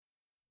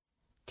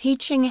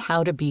Teaching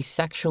how to be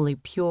sexually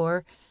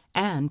pure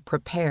and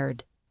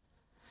prepared.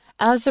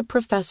 As a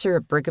professor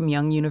at Brigham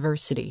Young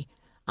University,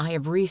 I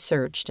have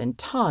researched and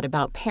taught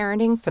about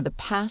parenting for the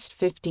past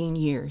 15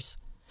 years.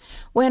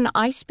 When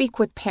I speak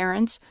with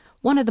parents,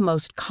 one of the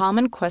most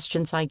common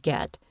questions I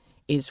get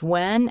is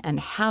when and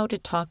how to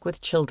talk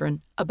with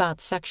children about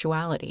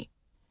sexuality.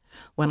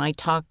 When I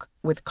talk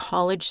with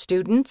college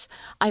students,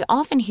 I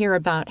often hear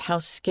about how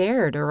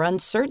scared or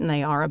uncertain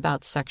they are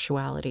about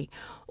sexuality,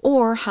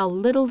 or how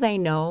little they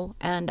know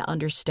and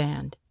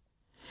understand.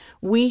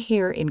 We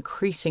hear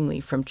increasingly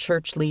from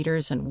church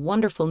leaders and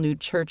wonderful new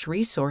church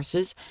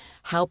resources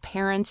how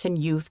parents and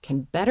youth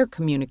can better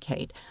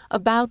communicate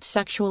about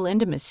sexual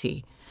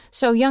intimacy,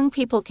 so young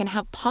people can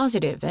have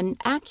positive and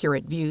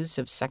accurate views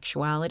of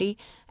sexuality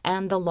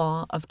and the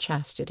law of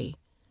chastity.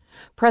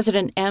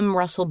 President M.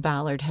 Russell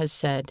Ballard has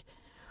said,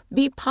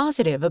 "Be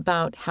positive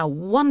about how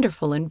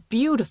wonderful and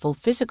beautiful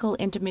physical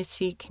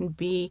intimacy can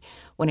be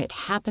when it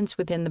happens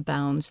within the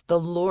bounds the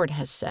Lord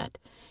has set,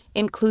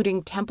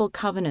 including temple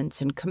covenants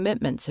and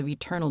commitments of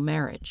eternal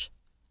marriage."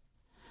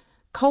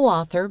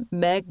 Co-author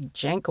Meg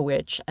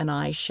Jankowicz and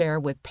I share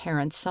with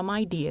parents some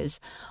ideas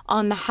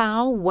on the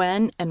how,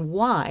 when, and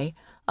why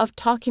of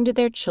talking to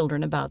their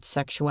children about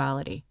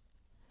sexuality.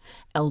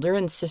 Elder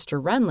and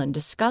Sister Renlund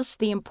discuss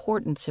the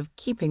importance of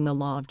keeping the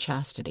law of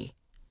chastity.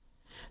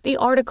 The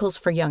articles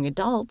for young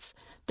adults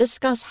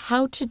discuss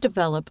how to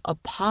develop a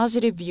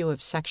positive view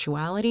of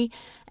sexuality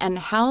and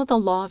how the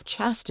law of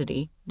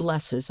chastity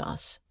blesses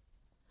us.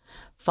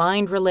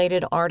 Find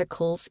related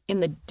articles in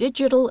the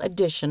digital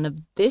edition of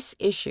this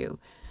issue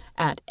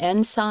at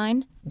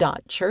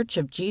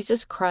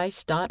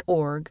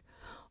ensign.churchofjesuschrist.org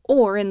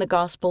or in the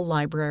Gospel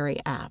Library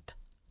app.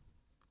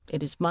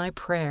 It is my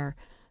prayer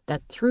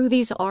that through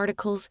these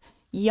articles,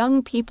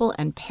 young people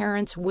and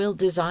parents will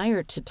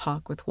desire to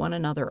talk with one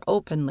another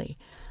openly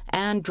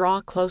and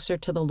draw closer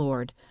to the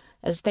Lord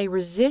as they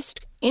resist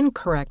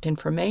incorrect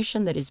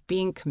information that is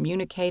being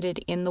communicated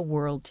in the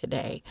world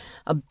today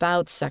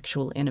about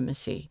sexual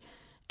intimacy,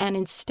 and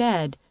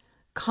instead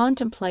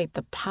contemplate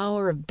the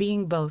power of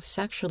being both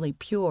sexually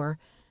pure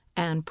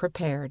and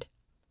prepared.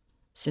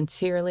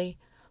 Sincerely,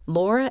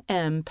 Laura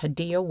M.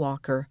 Padilla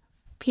Walker,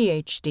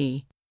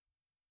 Ph.D.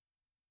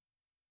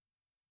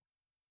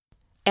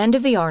 End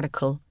of the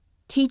article,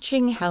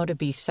 Teaching How to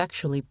Be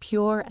Sexually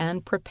Pure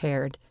and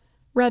Prepared,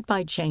 read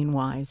by Jane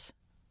Wise.